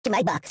to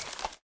my box.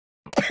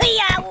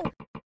 Yow!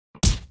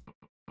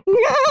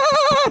 No!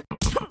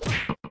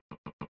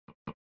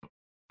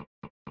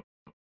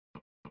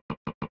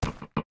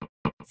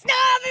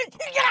 Stop it!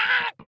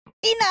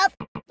 Enough!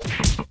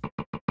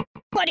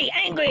 Buddy,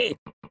 angry!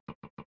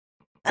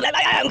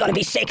 I'm gonna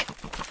be sick.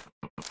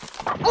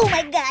 Oh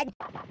my god!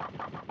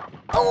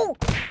 Oh!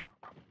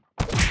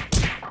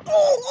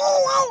 Oh!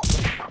 Oh! Oh!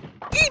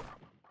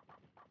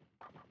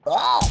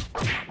 Oh!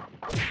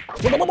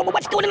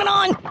 What's going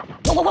on?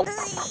 Whoa.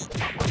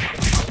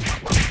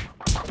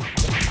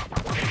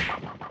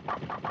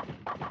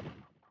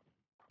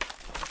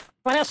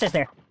 What else is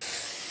there?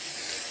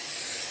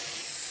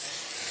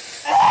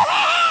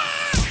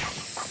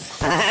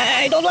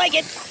 I don't like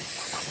it.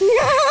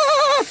 No!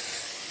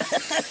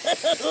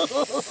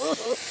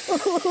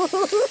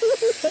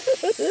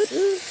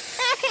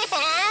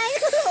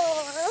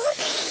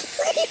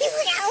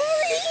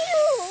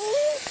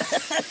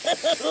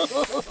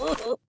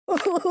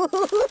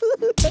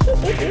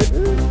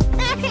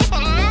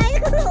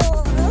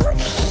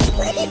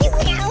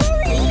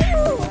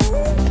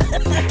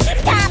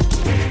 Stop!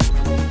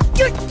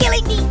 You're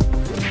killing me!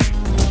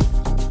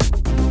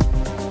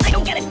 I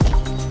don't get it.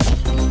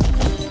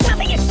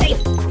 Nothing is safe.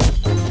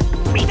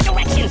 Read the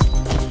directions.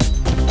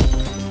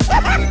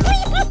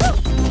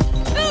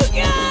 Oh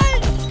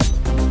god!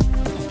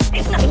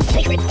 There's nothing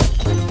sacred.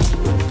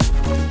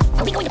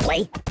 Are we going to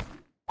play?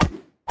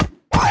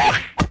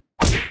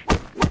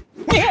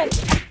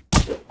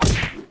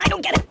 I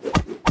don't get it.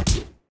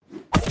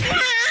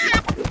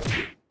 Stop!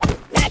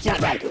 That's not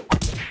right.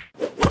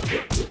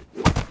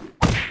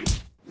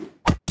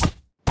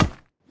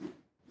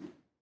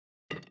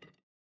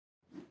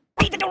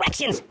 Read the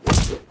directions.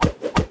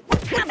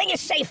 Nothing is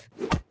safe.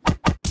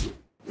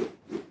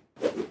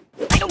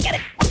 I don't get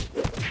it.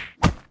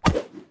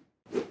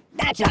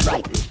 That's not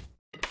right.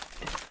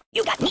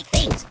 You got neat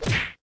things.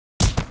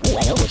 Ooh,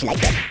 I almost like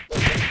that.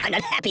 I'm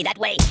not happy that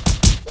way.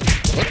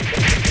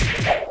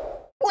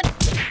 What?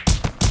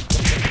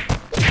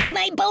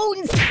 My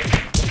bones!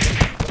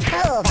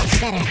 Oh, that's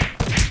better.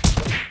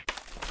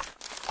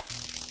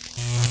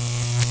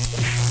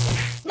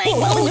 My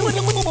bones!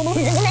 I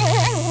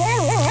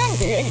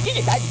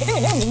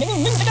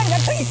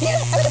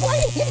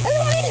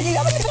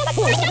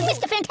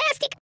Mr.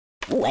 Fantastic!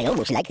 Ooh, I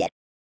almost like that.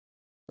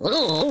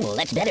 Oh,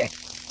 that's better.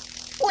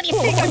 What do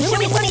you think? I'm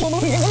silly bunny?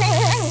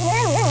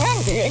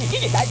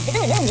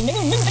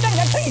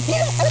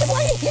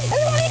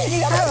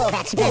 Oh,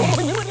 that's better.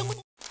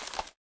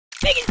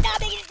 Make it stop,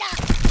 make it stop!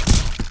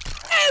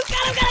 Oh,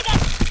 God, oh, God, oh, God!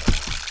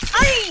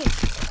 Aye!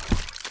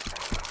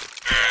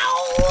 Ow!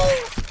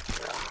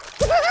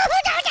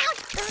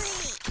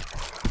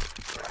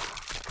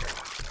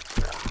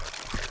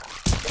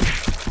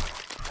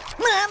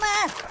 Mama!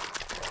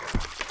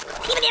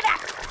 Give me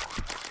that!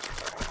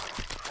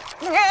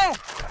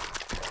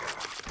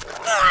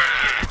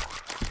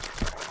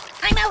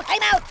 I'm out!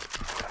 I'm out!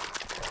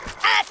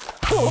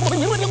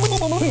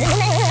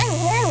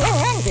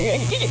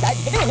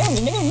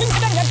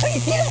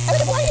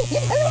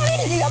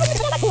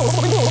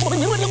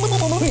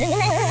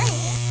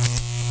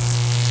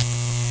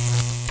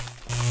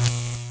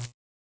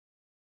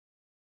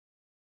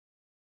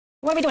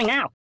 What are we doing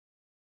now?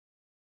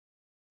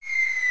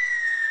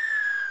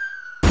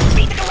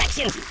 Read the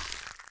directions!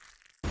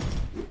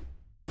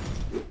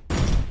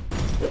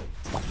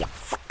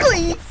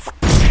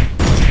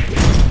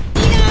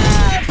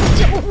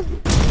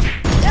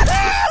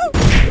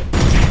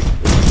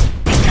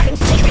 There's nothing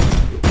sacred.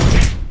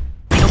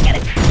 I don't get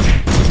it.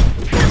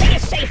 Nothing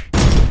is safe.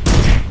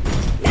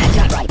 That's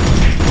not right.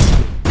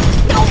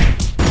 No!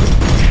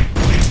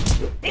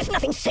 There's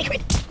nothing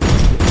sacred.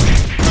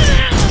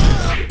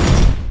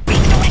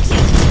 Read the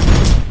directions.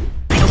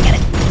 I don't get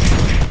it.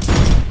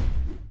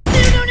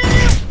 No!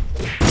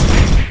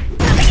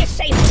 Nothing is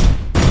safe.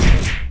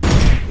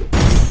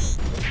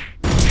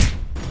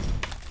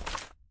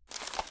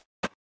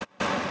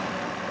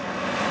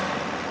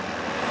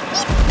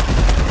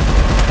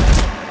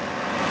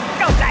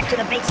 To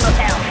the Bates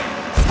Motel.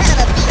 Son of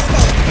a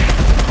beefsteak.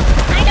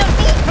 I don't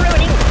need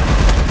pruning.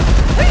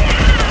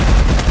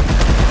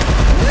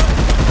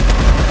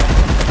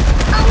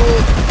 Oh!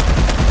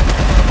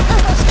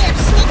 Almost stabbed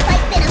snake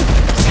bite venom.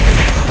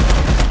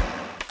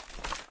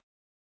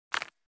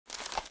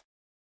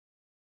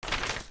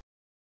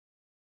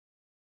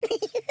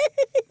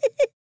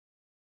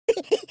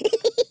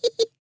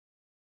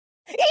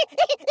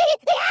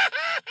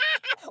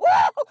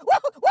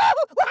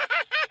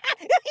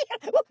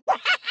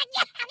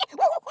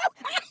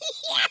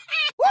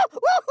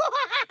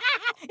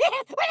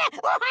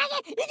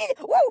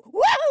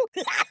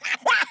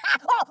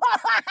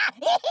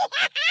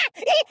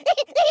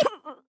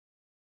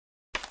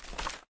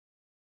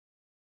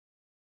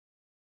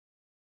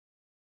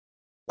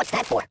 What's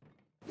that for?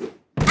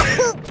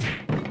 Ow!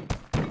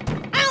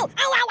 Ow!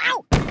 Ow! Ow!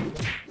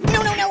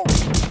 No!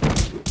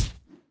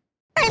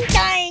 I'm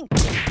dying!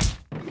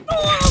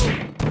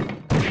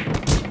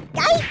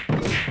 Die?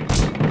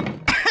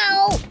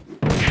 Ow!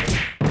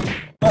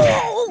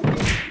 Oh!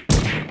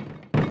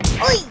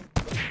 Oi!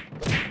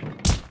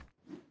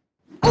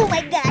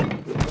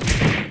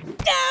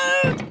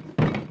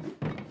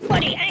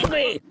 bloody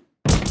angry!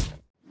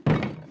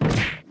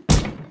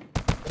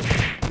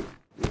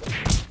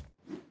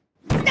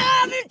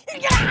 Stop it!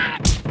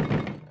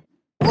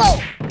 Whoa!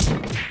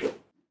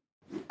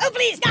 Oh,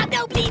 please, stop!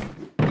 No, please!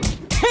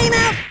 Time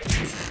out!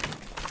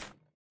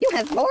 You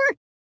have more?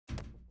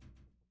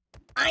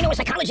 I know a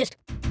psychologist.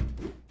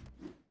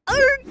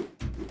 I'm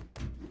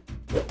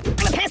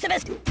a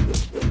pacifist.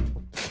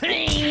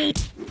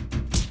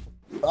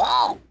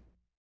 Oh!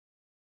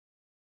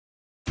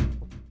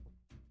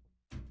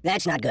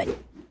 That's not good.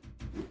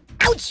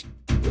 Ouch!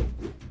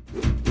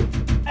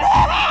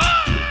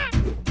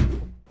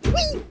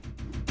 Whee!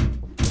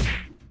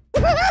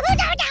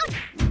 Down!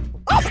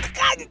 Oh,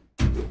 God!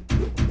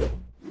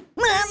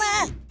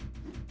 Mama!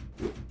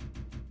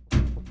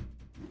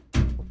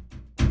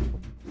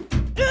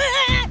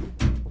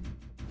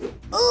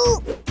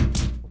 Ooh!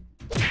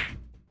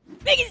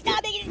 Make it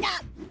stop! Make it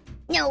stop!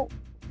 No!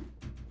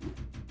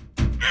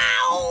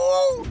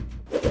 Ow!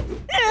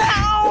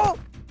 Ow!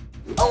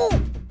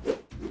 Oh!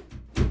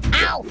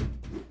 Ow!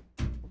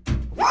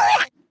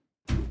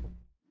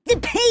 The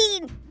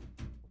pain!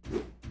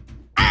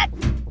 Ah!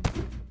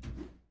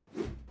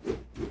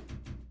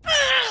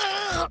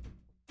 Ah!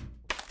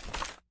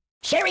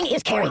 Sharing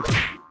is caring.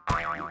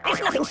 There's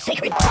nothing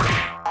sacred.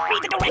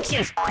 Read the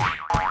directions. Ah!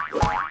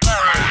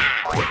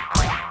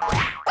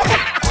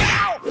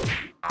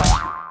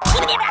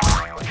 Give me that!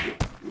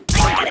 I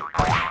don't get it.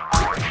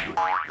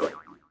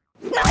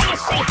 Nothing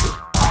is safe.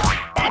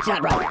 That's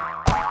not right.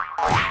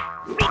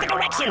 Read the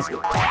directions.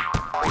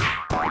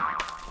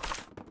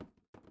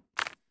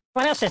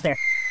 What else is there?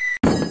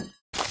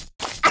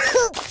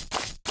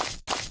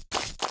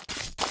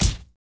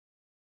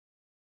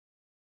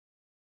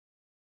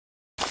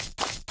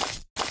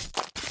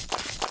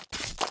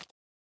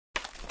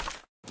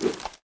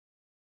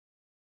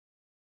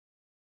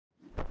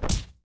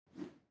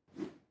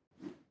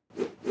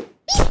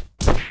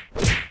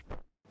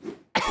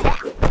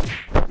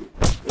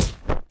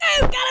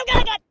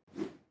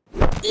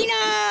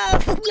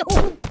 Enough!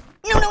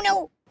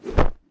 No!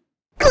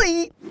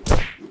 Glee!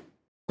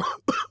 Oh,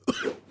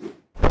 God!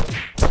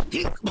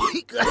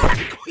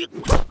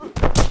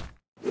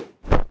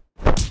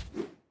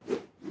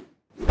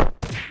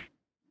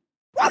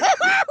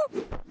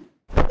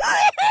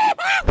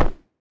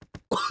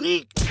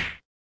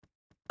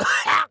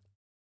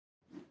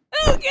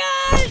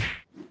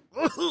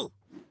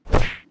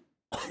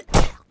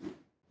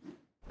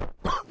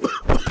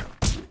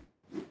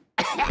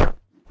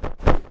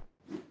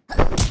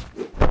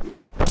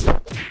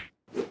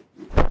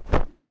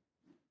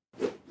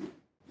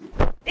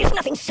 There's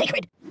nothing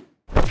sacred.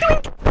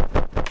 Drink!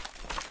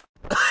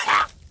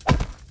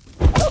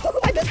 Oh,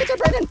 my biscuits are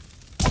burning.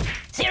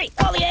 Siri,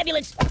 call the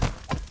ambulance.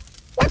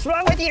 What's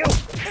wrong with you?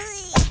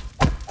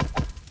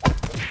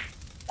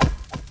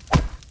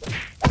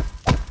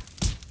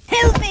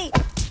 Help me!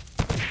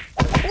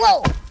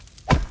 Whoa!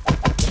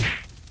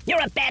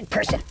 You're a bad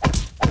person.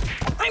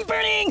 I'm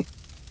burning!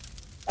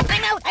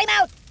 I'm out!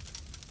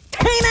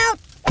 Time out!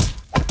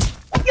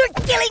 You're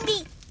killing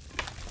me!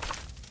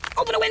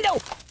 Open a window!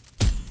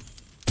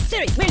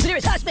 Siri, where's the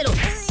nearest hospital?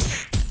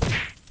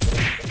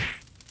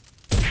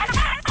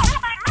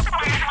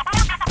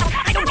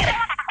 I don't get it!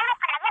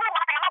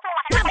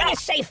 Nothing is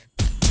safe!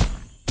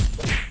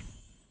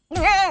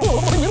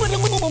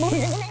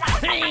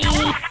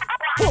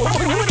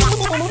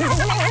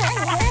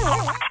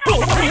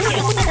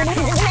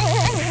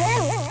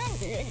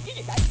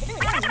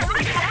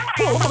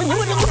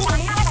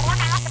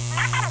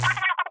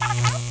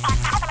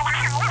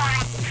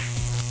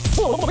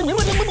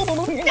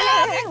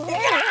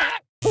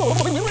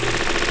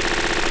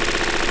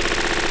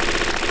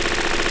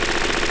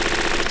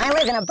 I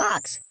live in a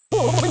box.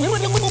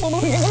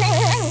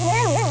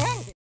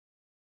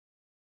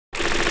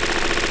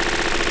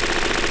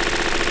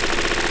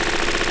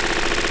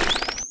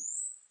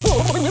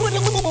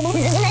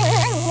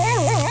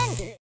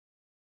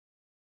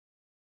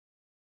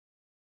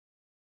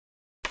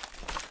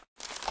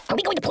 Are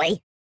we going to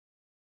play?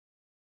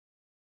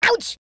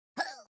 Ouch!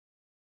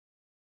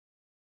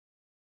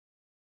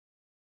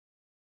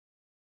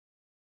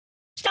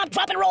 Stop,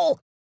 drop, and roll!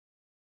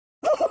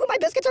 Oh, my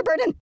biscuits are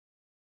burning!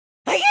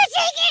 Are you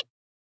taking it?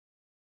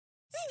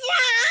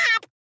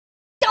 Stop!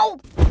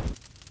 Don't!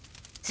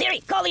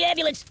 Siri, call the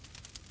ambulance!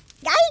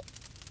 Guy?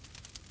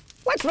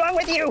 What's wrong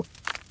with you?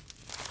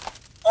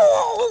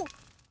 Oh!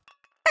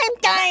 I'm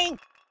dying!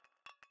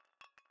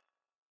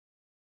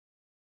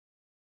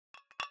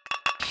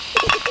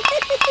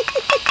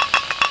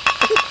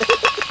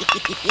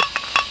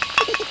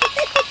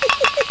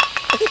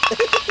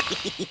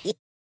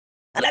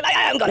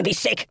 I'm gonna be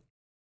sick!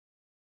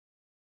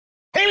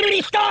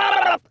 Hey,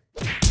 stop!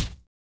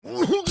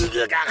 Whoa!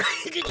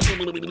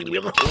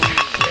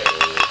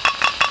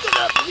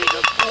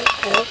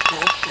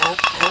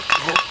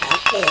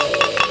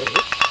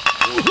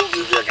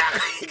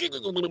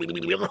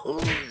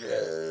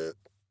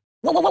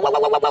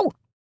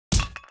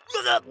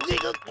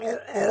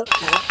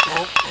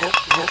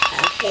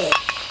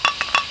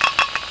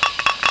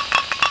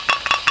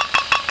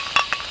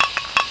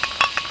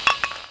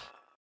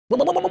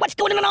 What's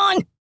going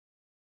on?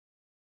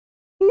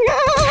 No!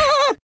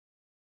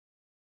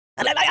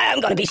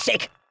 I'm gonna be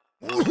sick.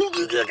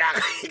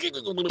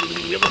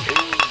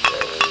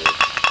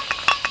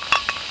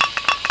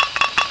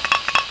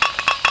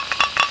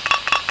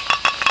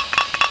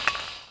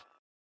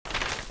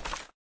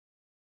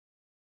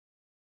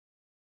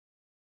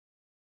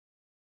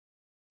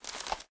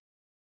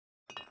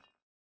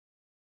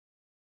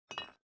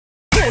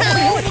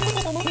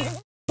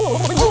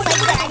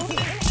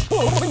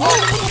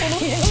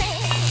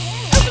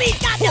 Please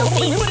stop, no,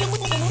 please.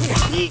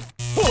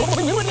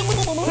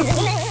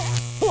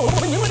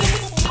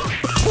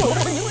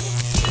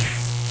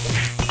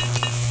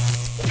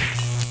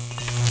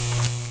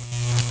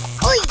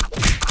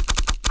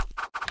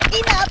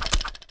 Enough!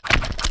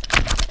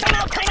 Time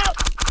out, time out!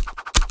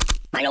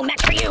 I know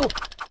match for you!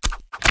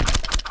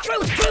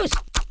 Truce, truce!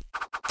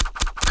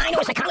 I know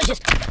a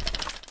psychologist!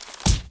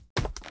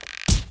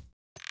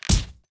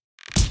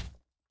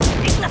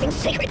 It's nothing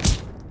sacred!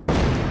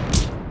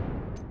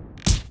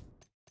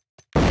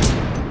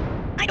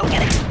 I don't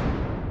get it!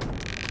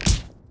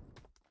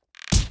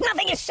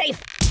 Nothing is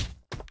safe!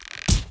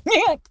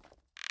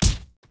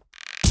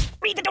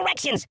 Read the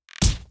directions!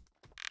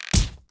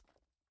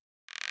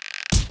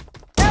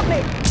 Help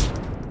me!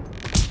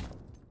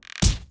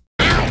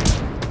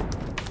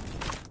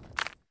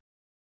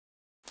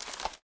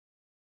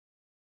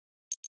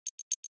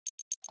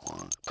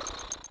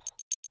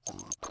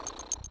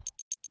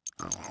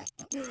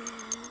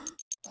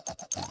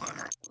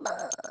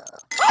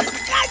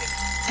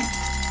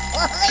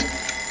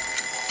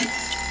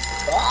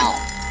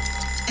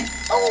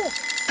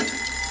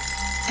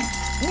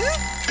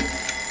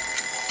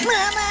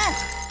 Mama!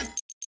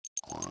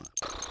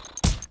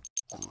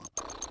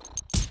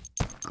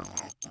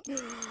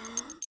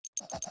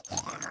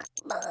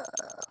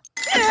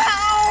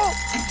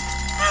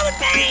 Oh, the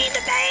pain,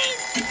 the pain!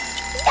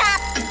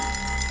 Stop!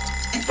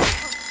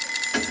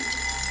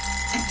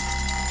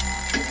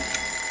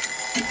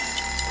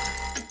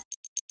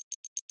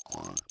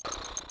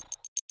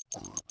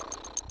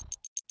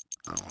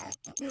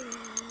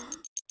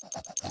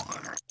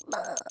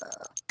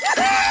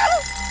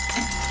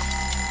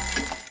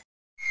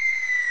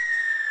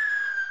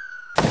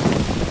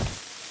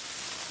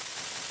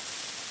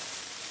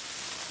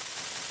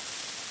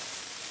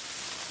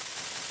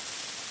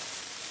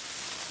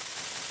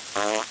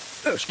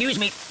 Oh, excuse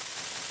me.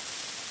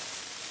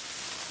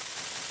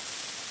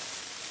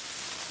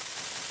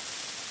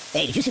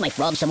 Hey, did you see my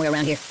frog somewhere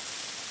around here?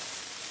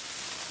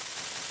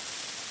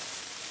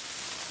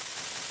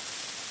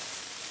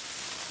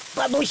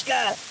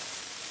 Babushka!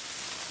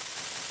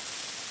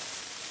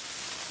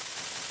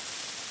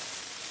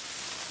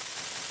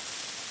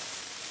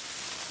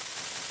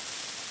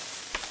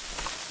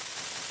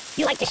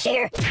 You like to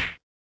share?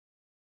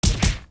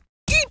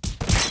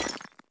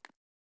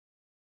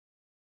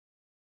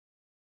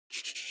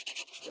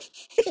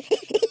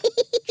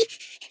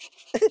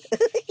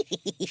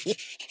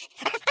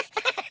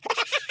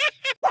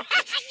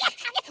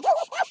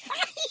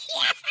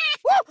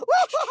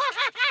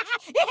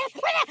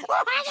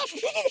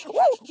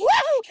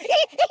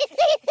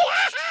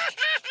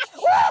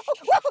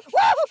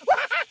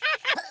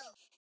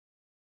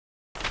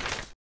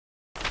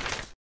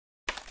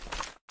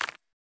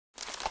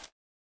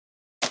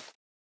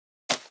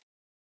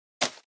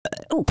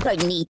 Oh,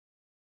 pardon me.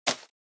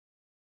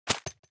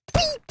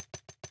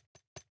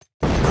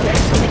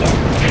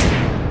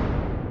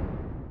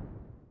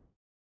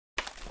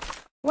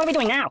 What are we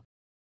doing now?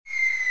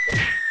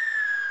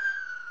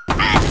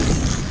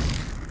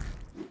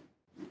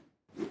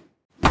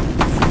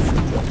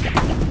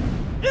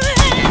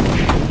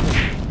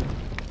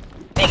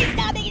 Make it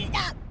stop! Make it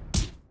stop!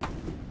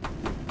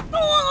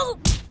 Oh!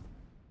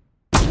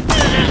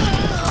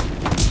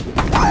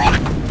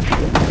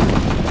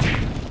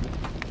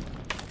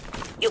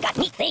 You got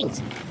neat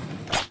things.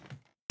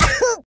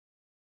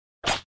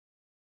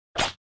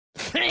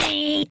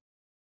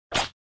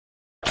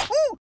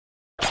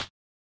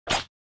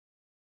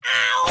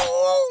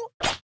 Ow!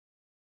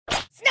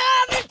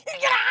 Stop it!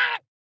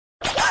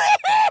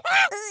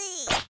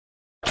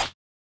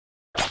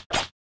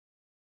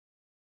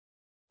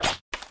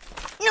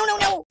 No, no,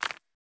 no!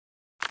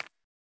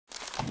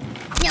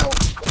 No!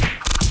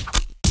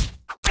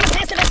 I'm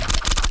pacifist!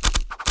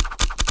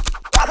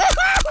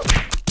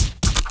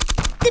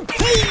 The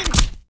pain!